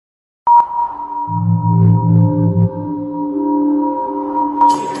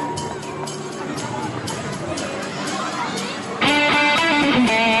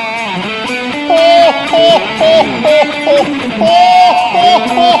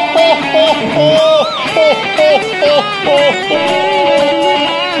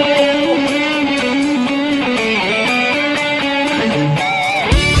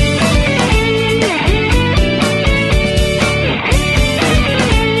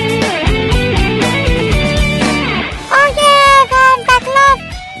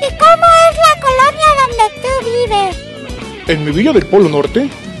En mi villa del Polo Norte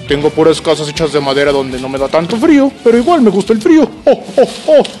tengo puras casas hechas de madera donde no me da tanto frío, pero igual me gusta el frío.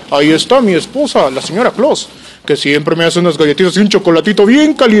 Ahí está mi esposa, la señora Claus, que siempre me hace unas galletitas y un chocolatito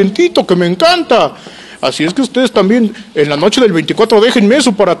bien calientito que me encanta. Así es que ustedes también en la noche del 24 déjenme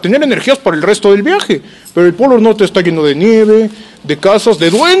eso para tener energías para el resto del viaje. Pero el Polo Norte está lleno de nieve, de casas, de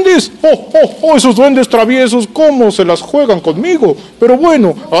duendes. Esos duendes traviesos, cómo se las juegan conmigo. Pero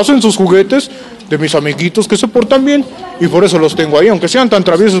bueno, hacen sus juguetes de mis amiguitos que se portan bien y por eso los tengo ahí, aunque sean tan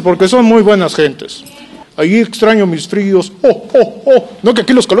traviesos, porque son muy buenas gentes. Ahí extraño mis fríos. No que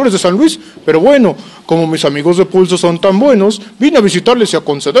aquí los calores de San Luis, pero bueno, como mis amigos de Pulso son tan buenos, vine a visitarles y a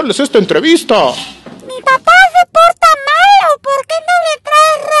concederles esta entrevista. Mi papá se porta malo, ¿por qué no le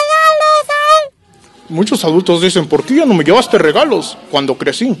traes regalos a él? Muchos adultos dicen, ¿por qué ya no me llevaste regalos cuando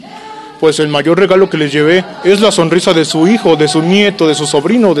crecí? Pues el mayor regalo que les llevé es la sonrisa de su hijo, de su nieto, de su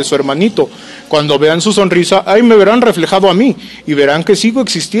sobrino, de su hermanito. Cuando vean su sonrisa, ahí me verán reflejado a mí y verán que sigo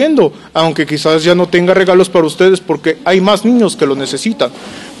existiendo, aunque quizás ya no tenga regalos para ustedes porque hay más niños que lo necesitan.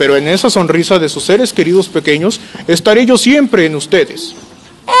 Pero en esa sonrisa de sus seres queridos pequeños, estaré yo siempre en ustedes.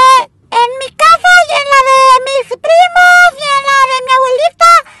 En mi casa y en la de mis primos y en la de mi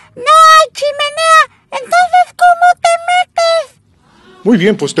abuelita no hay chimenea, entonces ¿cómo te metes? Muy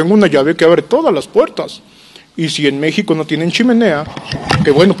bien, pues tengo una llave que abre todas las puertas. Y si en México no tienen chimenea, que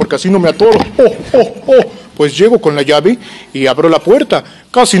bueno, porque así no me atoro, pues llego con la llave y abro la puerta.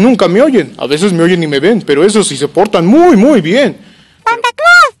 Casi nunca me oyen, a veces me oyen y me ven, pero eso sí se portan muy, muy bien. Santa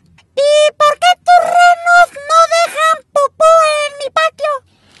Claus, ¿y por qué tus renos no dejan popó en mi patio?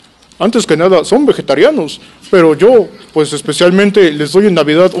 Antes que nada, son vegetarianos, pero yo, pues especialmente les doy en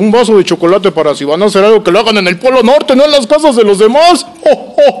Navidad un vaso de chocolate para si van a hacer algo que lo hagan en el Polo Norte, no en las casas de los demás.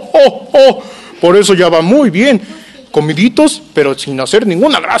 Por eso ya va muy bien, comiditos, pero sin hacer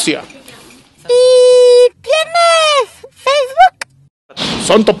ninguna gracia. ¿Y tienes Facebook?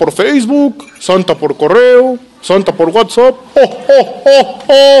 Santa por Facebook, Santa por correo, Santa por WhatsApp.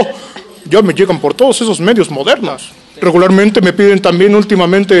 Ya me llegan por todos esos medios modernos. Regularmente me piden también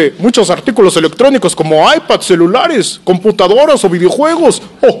últimamente muchos artículos electrónicos como iPads, celulares, computadoras o videojuegos.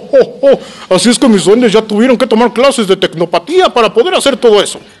 Así es que mis duendes ya tuvieron que tomar clases de tecnopatía para poder hacer todo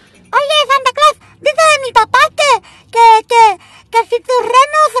eso. Oye, Santa Claus, dice de mi papá que si tus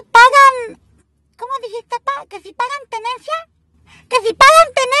renos pagan... ¿Cómo dijiste, papá? ¿Que si pagan tenencia? ¡Que si pagan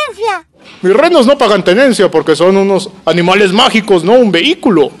tenencia! Mis renos no pagan tenencia porque son unos animales mágicos, no un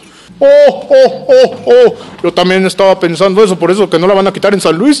vehículo. Yo también estaba pensando eso, por eso que no la van a quitar en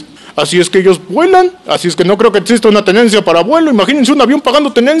San Luis. Así es que ellos vuelan, así es que no creo que exista una tenencia para vuelo. Imagínense un avión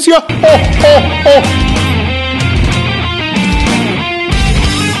pagando tenencia.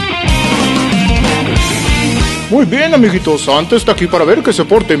 Muy bien, amiguitos, Santa está aquí para ver que se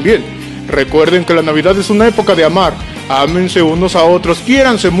porten bien. Recuerden que la Navidad es una época de amar. Ámense unos a otros,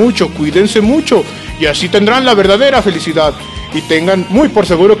 quiéranse mucho, cuídense mucho y así tendrán la verdadera felicidad. Y tengan muy por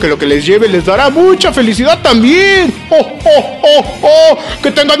seguro que lo que les lleve les dará mucha felicidad también.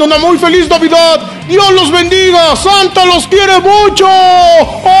 Que tengan una muy feliz Navidad. Dios los bendiga. Santa los quiere mucho.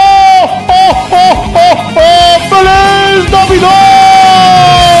 ¡Feliz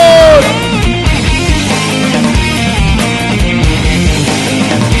Navidad!